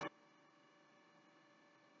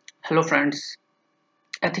Hello friends,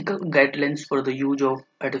 ethical guidelines for the use of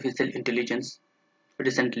artificial intelligence.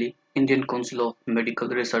 Recently, Indian Council of Medical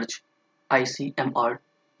Research ICMR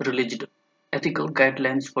released ethical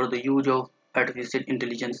guidelines for the use of artificial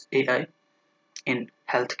intelligence AI in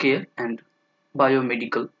healthcare and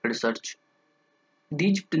biomedical research.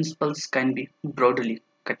 These principles can be broadly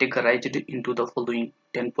categorized into the following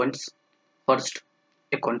 10 points. First,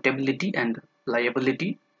 accountability and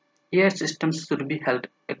liability. AI systems should be held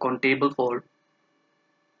accountable for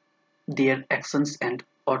their actions and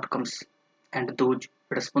outcomes, and those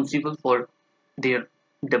responsible for their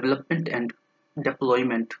development and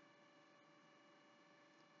deployment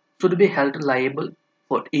should be held liable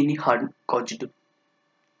for any harm caused.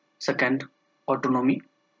 Second, autonomy.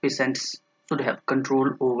 Patients should have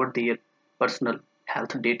control over their personal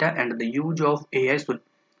health data, and the use of AI should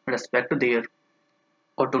respect their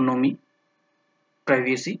autonomy,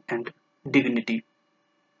 privacy, and dignity.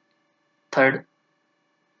 Third,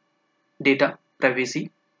 data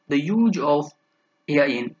privacy. The use of AI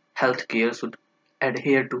in healthcare should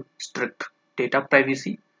adhere to strict data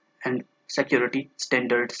privacy and security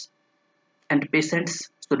standards, and patients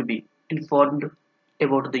should be informed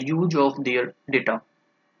about the use of their data.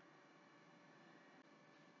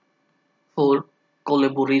 For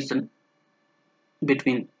collaboration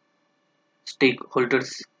between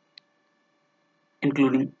stakeholders,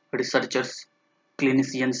 including researchers,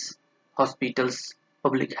 clinicians, hospitals,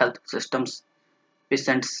 public health systems,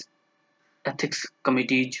 patients, ethics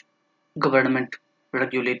committees, government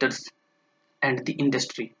regulators, and the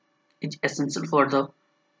industry, is essential for the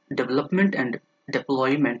development and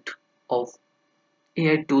deployment of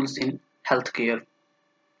AI tools in healthcare.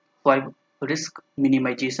 5. Risk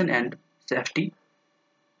minimization and safety.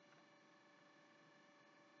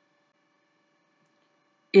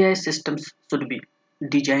 AI systems should be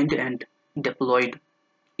designed and deployed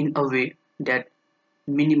in a way that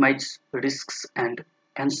minimizes risks and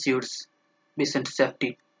ensures patient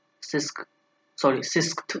safety. Sixth,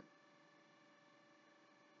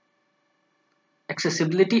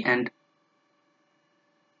 accessibility and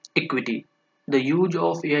equity. The use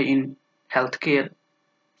of AI in healthcare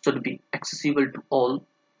should be accessible to all,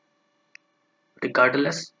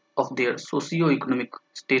 regardless of their socio-economic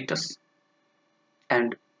status,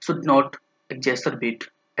 and should not exacerbate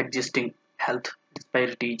existing health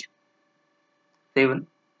disparities. 7.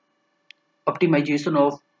 Optimization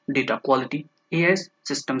of data quality. AI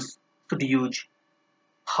systems should use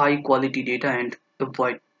high quality data and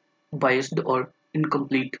avoid biased or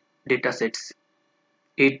incomplete datasets.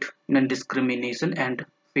 8. Non-discrimination and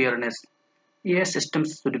fairness. AI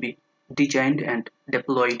systems should be designed and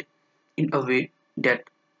deployed in a way that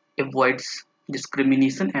avoids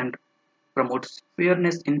discrimination and promotes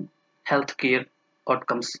fairness in healthcare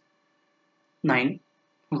outcomes. 9.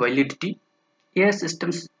 Validity. AI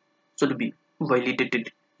systems should be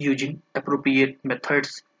validated using appropriate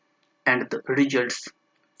methods, and the results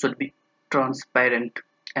should be transparent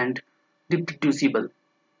and reproducible.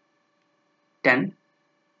 10.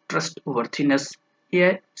 Trustworthiness.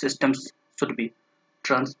 AI systems should be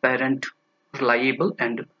transparent, reliable,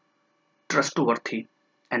 and trustworthy,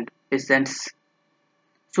 and patients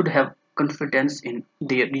should have confidence in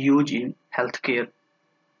their use in healthcare.